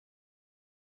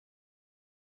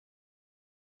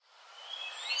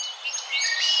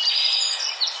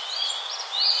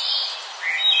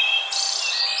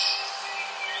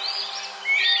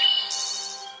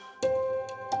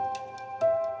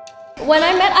When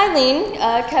I met Eileen,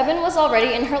 Kevin was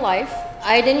already in her life.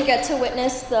 I didn't get to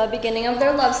witness the beginning of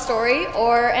their love story,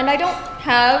 and I don't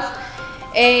have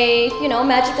a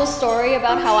magical story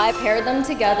about how I paired them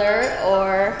together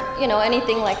or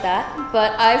anything like that.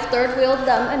 But I've third-wheeled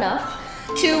them enough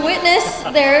to witness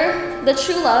the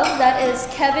true love that is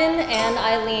Kevin and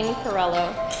Eileen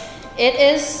Perello. It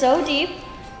is so deep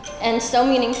and so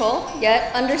meaningful,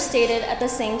 yet understated at the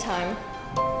same time.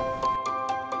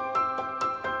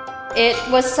 It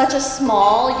was such a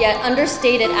small yet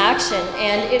understated action,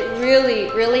 and it really,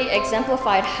 really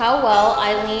exemplified how well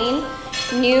Eileen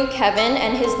knew Kevin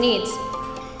and his needs.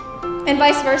 And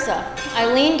vice versa.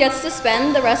 Eileen gets to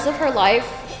spend the rest of her life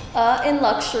in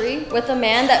luxury with a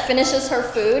man that finishes her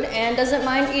food and doesn't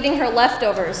mind eating her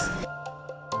leftovers.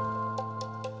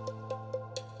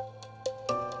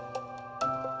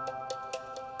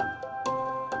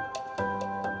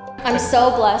 I'm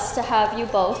so blessed to have you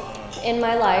both in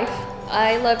my life.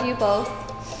 I love you both.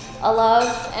 A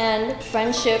love and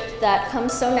friendship that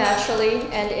comes so naturally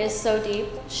and is so deep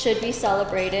should be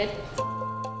celebrated.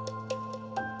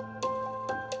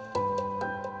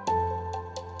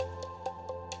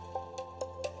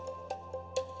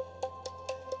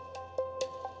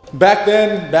 Back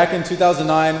then, back in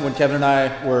 2009, when Kevin and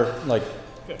I were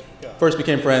first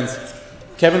became friends,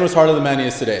 Kevin was harder the man he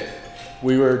is today.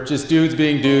 We were just dudes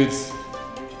being dudes.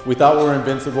 We thought we were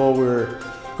invincible. We were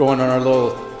going on our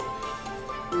little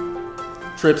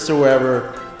trips to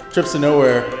wherever, trips to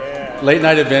nowhere, late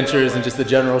night adventures, and just the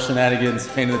general shenanigans,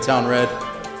 painting the town red.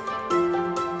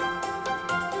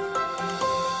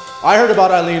 I heard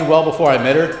about Eileen well before I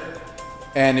met her,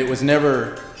 and it was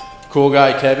never cool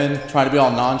guy Kevin trying to be all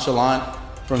nonchalant.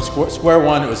 From square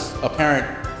one, it was apparent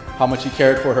how much he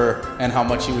cared for her and how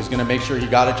much he was going to make sure he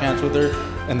got a chance with her,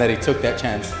 and that he took that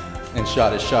chance and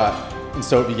shot his shot. And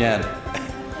so it began.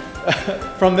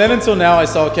 From then until now, I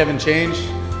saw Kevin change.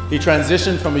 He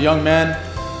transitioned from a young man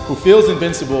who feels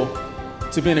invincible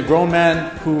to being a grown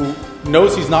man who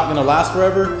knows he's not going to last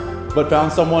forever, but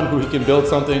found someone who he can build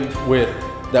something with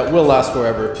that will last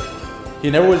forever. He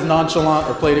never was nonchalant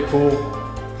or played it cool,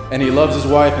 and he loves his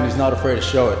wife and he's not afraid to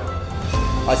show it.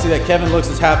 I see that Kevin looks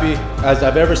as happy as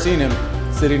I've ever seen him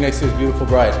sitting next to his beautiful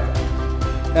bride.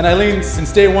 And Eileen,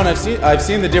 since day one, I've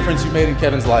seen the difference you made in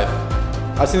Kevin's life.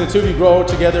 I've seen the two of you grow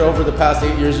together over the past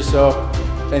 8 years or so,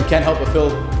 and can't help but feel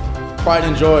pride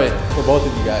and joy for both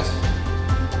of you guys.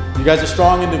 You guys are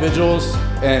strong individuals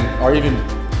and are even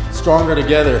stronger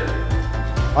together.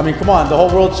 I mean, come on, the whole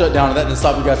world shut down and that didn't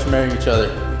stop you guys from marrying each other.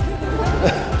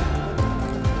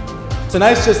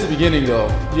 Tonight's just the beginning though.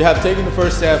 You have taken the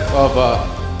first step of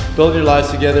building your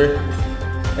lives together,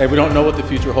 and we don't know what the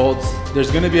future holds. There's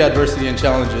going to be adversity and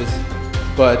challenges,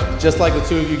 but just like the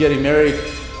two of you getting married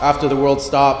after the world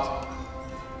stopped,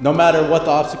 no matter what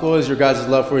the obstacle is, your guys'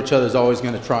 love for each other is always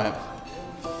going to triumph.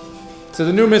 To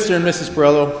the new Mr. and Mrs.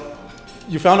 Perello,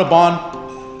 you found a bond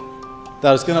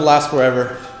that is going to last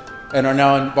forever and are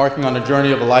now embarking on a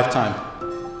journey of a lifetime.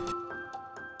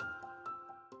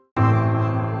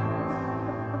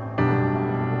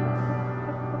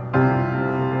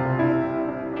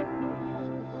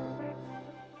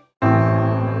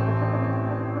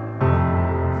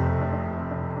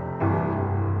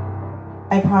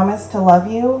 I promise to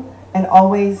love you and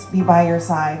always be by your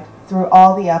side through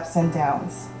all the ups and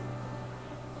downs.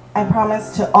 I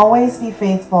promise to always be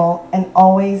faithful and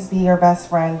always be your best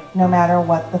friend, no matter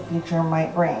what the future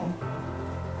might bring.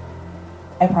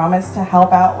 I promise to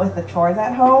help out with the chores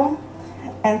at home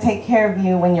and take care of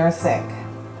you when you're sick.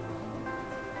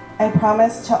 I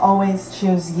promise to always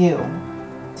choose you,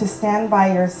 to stand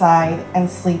by your side and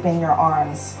sleep in your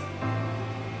arms,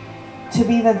 to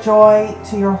be the joy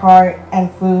to your heart and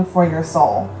food for your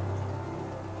soul,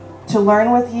 to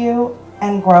learn with you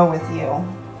and grow with you,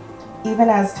 even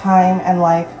as time and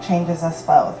life changes us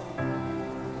both.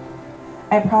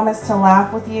 I promise to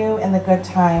laugh with you in the good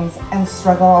times and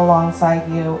struggle alongside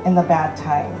you in the bad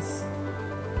times.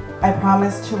 I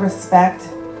promise to respect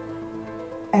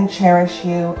and cherish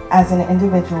you as an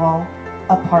individual,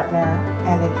 a partner,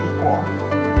 and an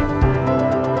equal.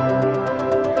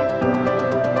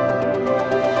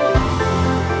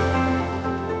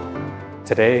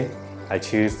 Today, I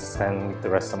choose to spend the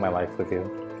rest of my life with you.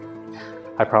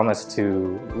 I promise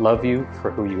to love you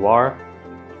for who you are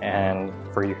and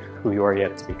for who you are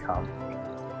yet to become.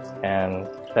 And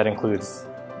that includes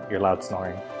your loud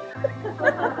snoring.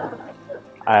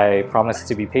 I promise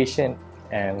to be patient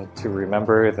and to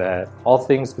remember that all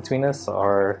things between us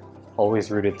are always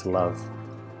rooted to love.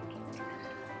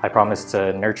 I promise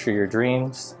to nurture your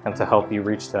dreams and to help you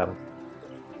reach them.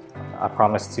 I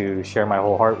promise to share my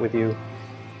whole heart with you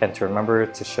and to remember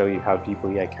to show you how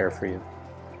deeply I care for you,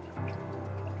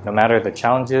 no matter the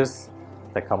challenges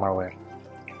that come our way.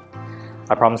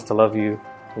 I promise to love you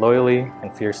loyally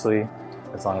and fiercely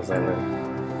as long as I live.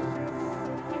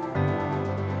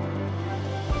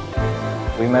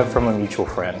 We met from a mutual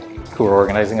friend who were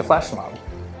organizing a flash mob.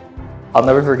 I'll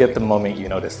never forget the moment you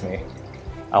noticed me.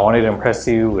 I wanted to impress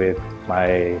you with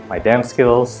my dance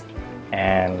skills,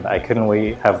 and I couldn't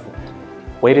have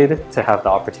waited to have the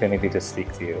opportunity to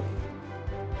speak to you.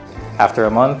 After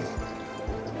a month,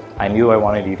 I knew I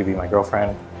wanted you to be my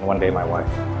girlfriend and one day my wife.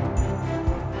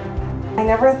 I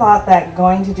never thought that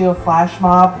going to do a flash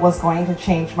mob was going to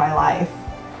change my life,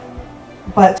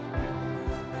 but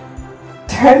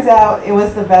turns out it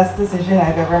was the best decision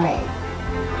I've ever made.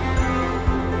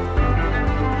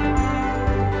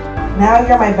 Now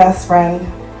you're my best friend,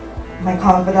 my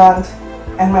confidant,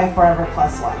 and my forever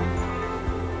plus one.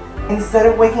 Instead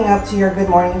of waking up to your good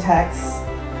morning texts,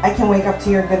 I can wake up to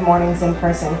your good mornings in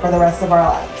person for the rest of our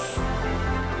lives.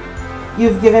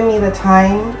 You've given me the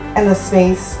time and the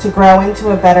space to grow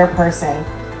into a better person,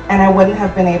 and I wouldn't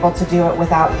have been able to do it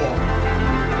without you.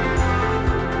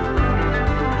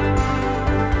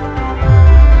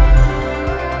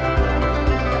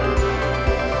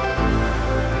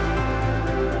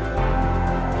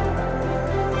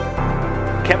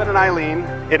 Kevin and Eileen,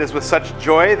 it is with such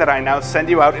joy that I now send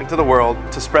you out into the world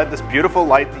to spread this beautiful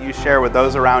light that you share with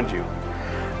those around you.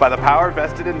 By the power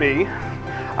vested in me,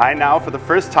 I now, for the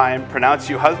first time, pronounce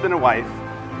you husband and wife.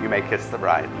 You may kiss the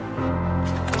bride.